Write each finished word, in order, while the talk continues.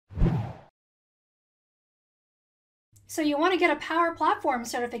So you want to get a Power Platform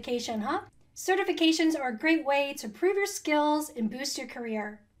certification, huh? Certifications are a great way to prove your skills and boost your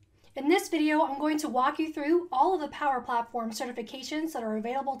career. In this video, I'm going to walk you through all of the Power Platform certifications that are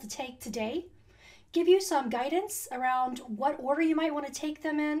available to take today, give you some guidance around what order you might want to take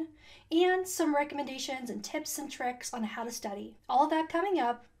them in, and some recommendations and tips and tricks on how to study. All of that coming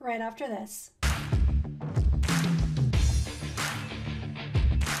up right after this.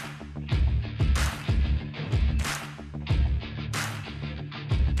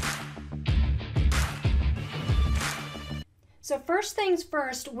 So first things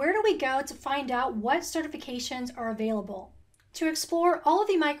first, where do we go to find out what certifications are available? To explore all of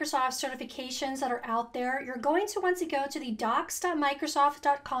the Microsoft certifications that are out there, you're going to want to go to the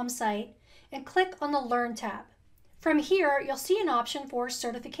docs.microsoft.com site and click on the Learn tab. From here, you'll see an option for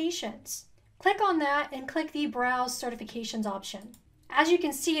certifications. Click on that and click the Browse Certifications option. As you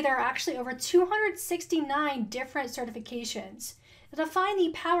can see, there are actually over 269 different certifications. To find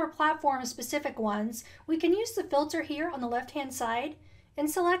the Power Platform specific ones, we can use the filter here on the left-hand side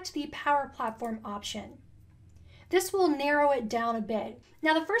and select the Power Platform option. This will narrow it down a bit.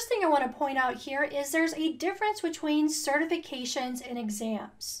 Now, the first thing I want to point out here is there's a difference between certifications and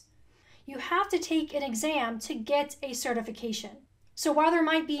exams. You have to take an exam to get a certification. So while there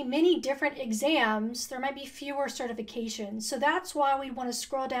might be many different exams, there might be fewer certifications. So that's why we want to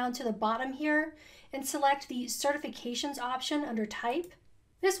scroll down to the bottom here and select the certifications option under type.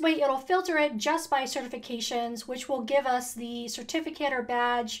 This way it'll filter it just by certifications, which will give us the certificate or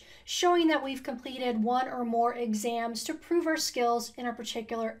badge showing that we've completed one or more exams to prove our skills in a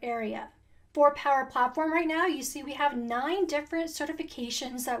particular area. For Power Platform right now, you see we have 9 different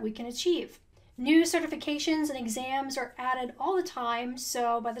certifications that we can achieve. New certifications and exams are added all the time,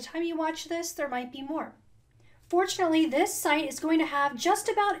 so by the time you watch this, there might be more. Fortunately, this site is going to have just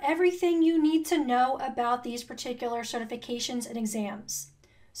about everything you need to know about these particular certifications and exams.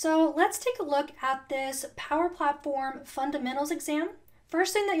 So let's take a look at this Power Platform Fundamentals exam.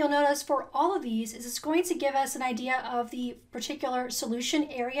 First thing that you'll notice for all of these is it's going to give us an idea of the particular solution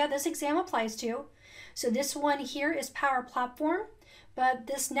area this exam applies to. So this one here is Power Platform, but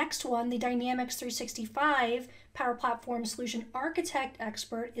this next one, the Dynamics 365 Power Platform Solution Architect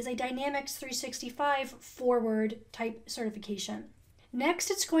Expert, is a Dynamics 365 Forward type certification.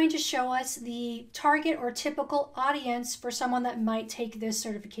 Next, it's going to show us the target or typical audience for someone that might take this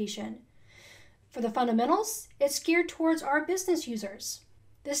certification. For the fundamentals, it's geared towards our business users.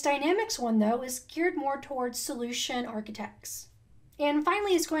 This Dynamics one, though, is geared more towards solution architects. And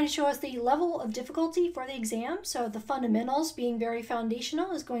finally, it's going to show us the level of difficulty for the exam. So the fundamentals, being very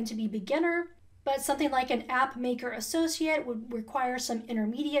foundational, is going to be beginner, but something like an app maker associate would require some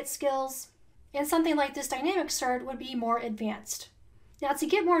intermediate skills, and something like this Dynamics cert would be more advanced. Now, to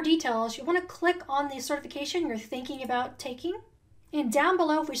get more details, you want to click on the certification you're thinking about taking. And down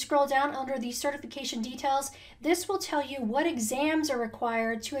below, if we scroll down under the certification details, this will tell you what exams are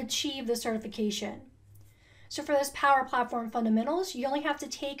required to achieve the certification. So for this Power Platform Fundamentals, you only have to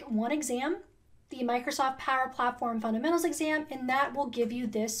take one exam, the Microsoft Power Platform Fundamentals exam, and that will give you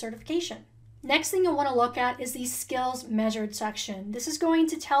this certification. Next thing you'll want to look at is the Skills Measured section. This is going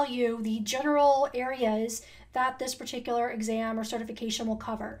to tell you the general areas that this particular exam or certification will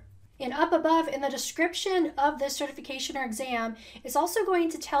cover. And up above in the description of this certification or exam, it's also going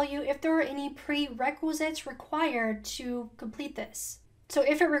to tell you if there are any prerequisites required to complete this. So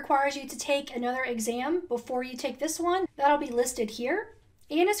if it requires you to take another exam before you take this one, that'll be listed here.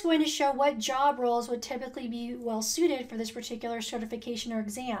 And it's going to show what job roles would typically be well suited for this particular certification or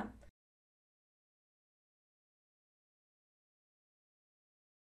exam.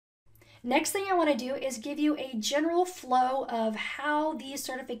 Next thing I want to do is give you a general flow of how these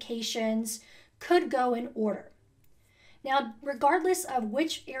certifications could go in order. Now, regardless of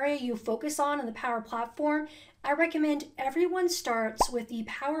which area you focus on in the Power Platform, I recommend everyone starts with the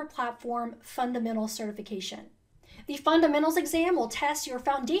Power Platform Fundamental certification. The Fundamentals exam will test your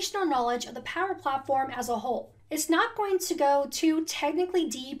foundational knowledge of the Power Platform as a whole. It's not going to go too technically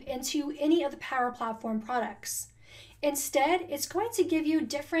deep into any of the Power Platform products. Instead, it's going to give you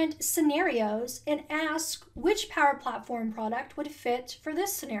different scenarios and ask which Power Platform product would fit for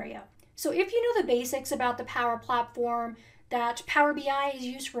this scenario. So if you know the basics about the Power Platform, that Power BI is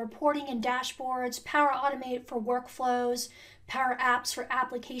used for reporting and dashboards, Power Automate for workflows, Power Apps for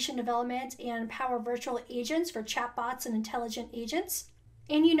application development, and Power Virtual Agents for chatbots and intelligent agents,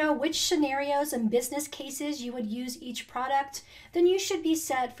 and you know which scenarios and business cases you would use each product, then you should be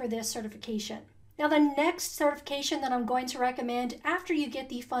set for this certification. Now, the next certification that I'm going to recommend after you get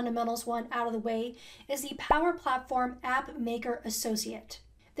the fundamentals one out of the way is the Power Platform App Maker Associate.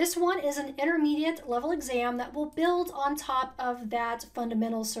 This one is an intermediate level exam that will build on top of that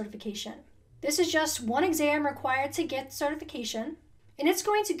fundamentals certification. This is just one exam required to get certification, and it's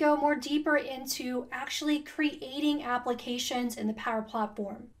going to go more deeper into actually creating applications in the Power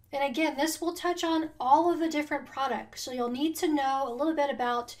Platform. And again, this will touch on all of the different products. So you'll need to know a little bit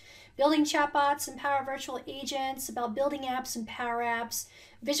about building chatbots and Power Virtual Agents, about building apps and Power Apps,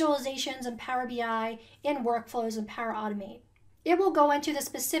 visualizations and Power BI, and workflows and Power Automate. It will go into the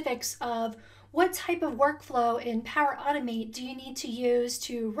specifics of what type of workflow in Power Automate do you need to use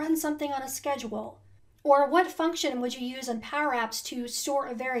to run something on a schedule? Or what function would you use in Power Apps to store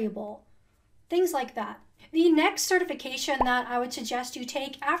a variable? Things like that. The next certification that I would suggest you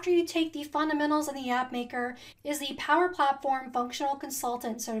take after you take the fundamentals in the App Maker is the Power Platform Functional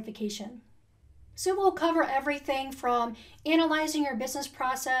Consultant certification. So we'll cover everything from analyzing your business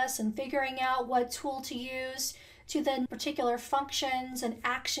process and figuring out what tool to use to the particular functions and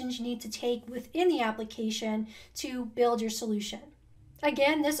actions you need to take within the application to build your solution.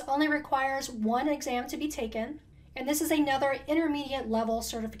 Again, this only requires one exam to be taken, and this is another intermediate level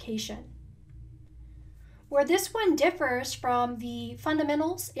certification. Where this one differs from the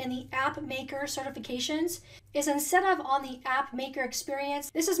fundamentals in the App Maker certifications is instead of on the App Maker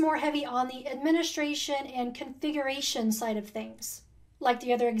experience, this is more heavy on the administration and configuration side of things. Like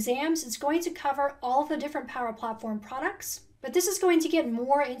the other exams, it's going to cover all of the different Power Platform products, but this is going to get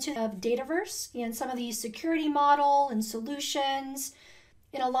more into the Dataverse and some of the security model and solutions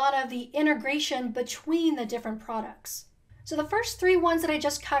and a lot of the integration between the different products. So the first three ones that I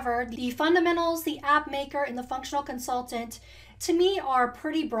just covered, the fundamentals, the App Maker, and the functional consultant, to me are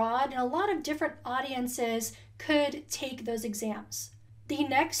pretty broad, and a lot of different audiences could take those exams. The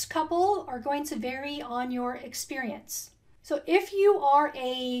next couple are going to vary on your experience. So if you are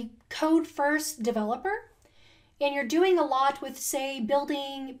a code-first developer and you're doing a lot with, say,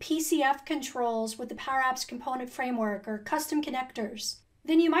 building PCF controls with the Power Apps Component Framework or custom connectors,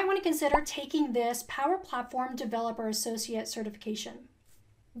 then you might want to consider taking this Power Platform Developer Associate certification.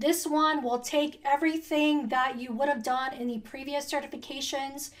 This one will take everything that you would have done in the previous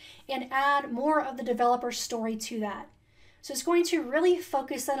certifications and add more of the developer story to that. So it's going to really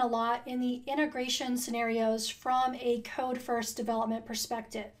focus in a lot in the integration scenarios from a code-first development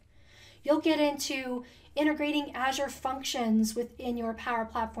perspective. You'll get into integrating Azure functions within your Power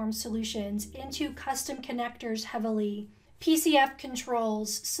Platform solutions, into custom connectors heavily, PCF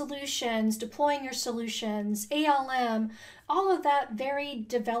controls, solutions, deploying your solutions, ALM, all of that very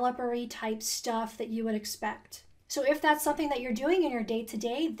developer-y type stuff that you would expect. So if that's something that you're doing in your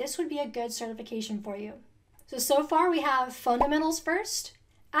day-to-day, this would be a good certification for you. So far we have fundamentals first,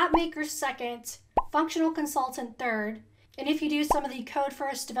 App Maker second, functional consultant third, and if you do some of the code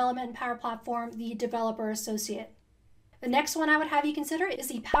first development in Power Platform, the developer associate. The next one I would have you consider is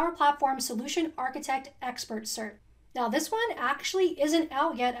the Power Platform Solution Architect Expert Cert. Now this one actually isn't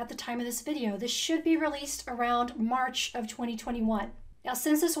out yet at the time of this video. This should be released around March of 2021. Now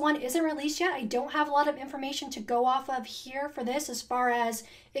since this one isn't released yet, I don't have a lot of information to go off of here for this as far as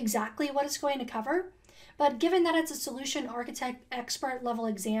exactly what it's going to cover. But given that it's a solution architect expert level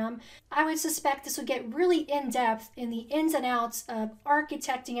exam, I would suspect this would get really in-depth in the ins and outs of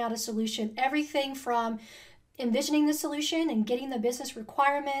architecting out a solution. Everything from envisioning the solution and getting the business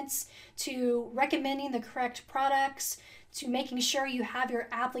requirements, to recommending the correct products, to making sure you have your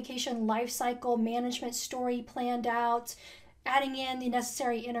application lifecycle management story planned out, adding in the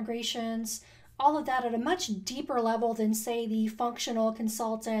necessary integrations, all of that at a much deeper level than, say, the functional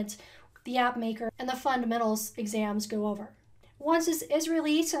consultant, the App Maker, and the fundamentals exams go over. Once this is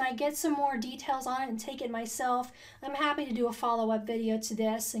released and I get some more details on it and take it myself, I'm happy to do a follow-up video to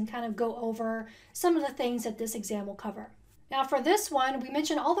this and kind of go over some of the things that this exam will cover. Now for this one, we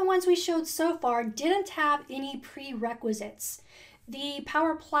mentioned all the ones we showed so far didn't have any prerequisites. The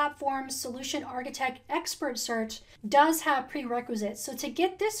Power Platform Solution Architect Expert Cert does have prerequisites. So to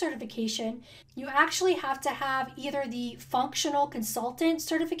get this certification, you actually have to have either the Functional Consultant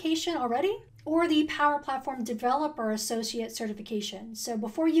certification already or the Power Platform Developer Associate certification. So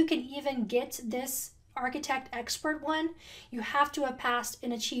before you can even get this Architect Expert one, you have to have passed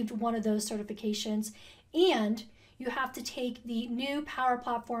and achieved one of those certifications, and you have to take the new Power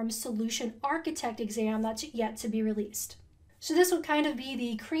Platform Solution Architect exam that's yet to be released. So this would kind of be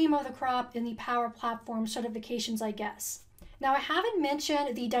the cream of the crop in the Power Platform certifications, I guess. Now I haven't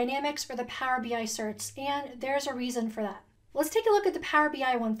mentioned the Dynamics or the Power BI certs, and there's a reason for that. Let's take a look at the Power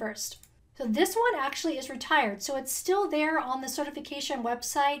BI one first. So this one actually is retired. So it's still there on the certification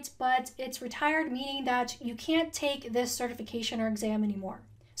website, but it's retired, meaning that you can't take this certification or exam anymore.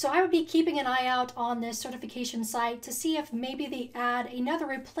 So I would be keeping an eye out on this certification site to see if maybe they add another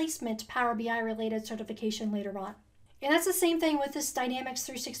replacement Power BI related certification later on. And that's the same thing with this Dynamics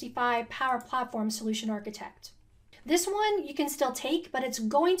 365 Power Platform Solution Architect. This one you can still take, but it's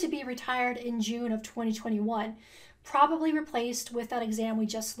going to be retired in June of 2021, probably replaced with that exam we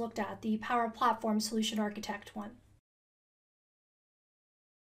just looked at, the Power Platform Solution Architect one.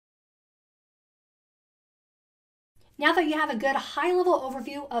 Now that you have a good high-level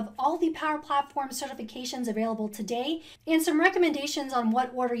overview of all the Power Platform certifications available today and some recommendations on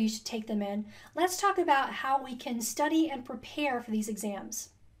what order you should take them in, let's talk about how we can study and prepare for these exams.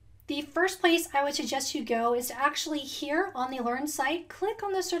 The first place I would suggest you go is to actually here on the Learn site, click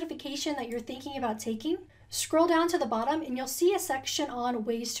on the certification that you're thinking about taking, scroll down to the bottom, and you'll see a section on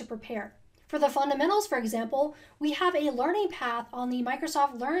ways to prepare. For the fundamentals, for example, we have a learning path on the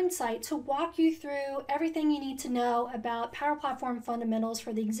Microsoft Learn site to walk you through everything you need to know about Power Platform fundamentals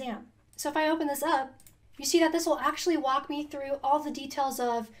for the exam. So if I open this up, you see that this will actually walk me through all the details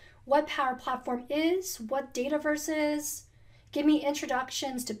of what Power Platform is, what Dataverse is, give me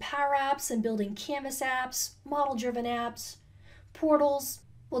introductions to Power Apps and building Canvas apps, model-driven apps, portals.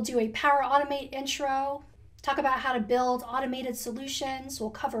 We'll do a Power Automate intro, talk about how to build automated solutions. We'll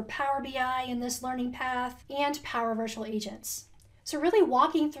cover Power BI in this learning path and Power Virtual Agents. So really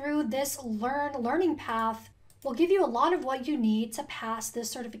walking through this learning path will give you a lot of what you need to pass this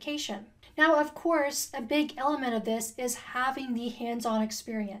certification. Now, of course, a big element of this is having the hands-on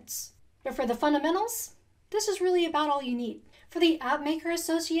experience. But for the fundamentals, this is really about all you need. For the App Maker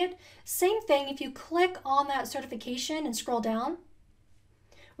Associate, same thing. If you click on that certification and scroll down,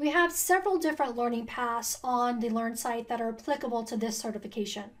 we have several different learning paths on the Learn site that are applicable to this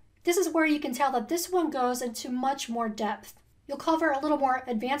certification. This is where you can tell that this one goes into much more depth. You'll cover a little more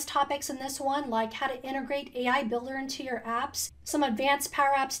advanced topics in this one, like how to integrate AI Builder into your apps, some advanced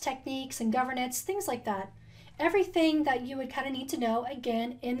Power Apps techniques and governance, things like that. Everything that you would kind of need to know,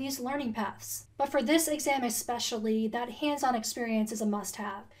 again, in these learning paths. But for this exam especially, that hands-on experience is a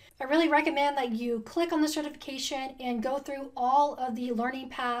must-have. I really recommend that you click on the certification and go through all of the learning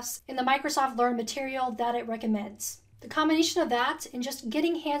paths in the Microsoft Learn material that it recommends. The combination of that and just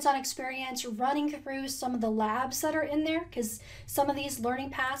getting hands-on experience, running through some of the labs that are in there, because some of these learning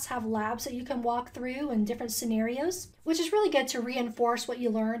paths have labs that you can walk through in different scenarios, which is really good to reinforce what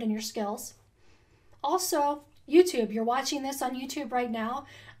you learned and your skills. Also, YouTube. You're watching this on YouTube right now.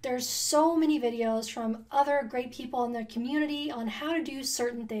 There's so many videos from other great people in the community on how to do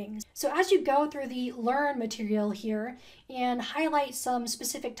certain things. So as you go through the Learn material here and highlight some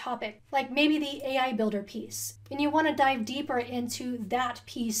specific topic, like maybe the AI Builder piece, and you want to dive deeper into that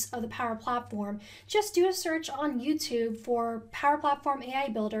piece of the Power Platform, just do a search on YouTube for Power Platform AI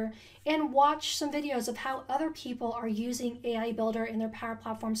Builder and watch some videos of how other people are using AI Builder in their Power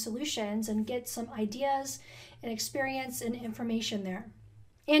Platform solutions and get some ideas and experience and information there.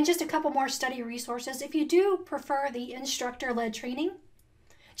 And just a couple more study resources. If you do prefer the instructor-led training,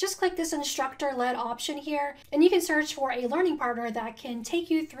 just click this instructor-led option here, and you can search for a learning partner that can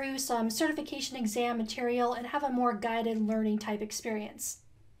take you through some certification exam material and have a more guided learning type experience.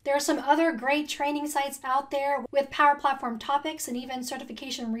 There are some other great training sites out there with Power Platform topics and even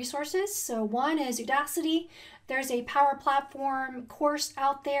certification resources. So one is Udacity. There's a Power Platform course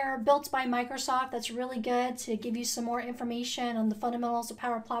out there built by Microsoft that's really good to give you some more information on the fundamentals of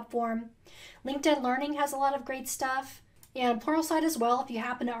Power Platform. LinkedIn Learning has a lot of great stuff. And Pluralsight as well, if you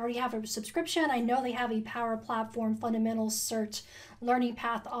happen to already have a subscription. I know they have a Power Platform Fundamentals Cert learning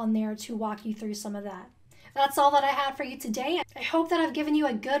path on there to walk you through some of that. That's all that I had for you today. I hope that I've given you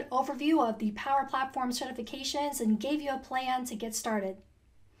a good overview of the Power Platform certifications and gave you a plan to get started.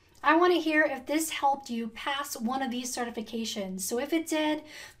 I want to hear if this helped you pass one of these certifications. So if it did,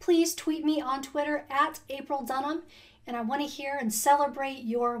 please tweet me on Twitter at April Dunnam, and I want to hear and celebrate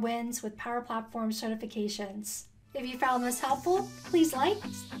your wins with Power Platform certifications. If you found this helpful, please like,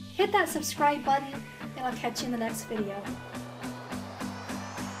 hit that subscribe button, and I'll catch you in the next video.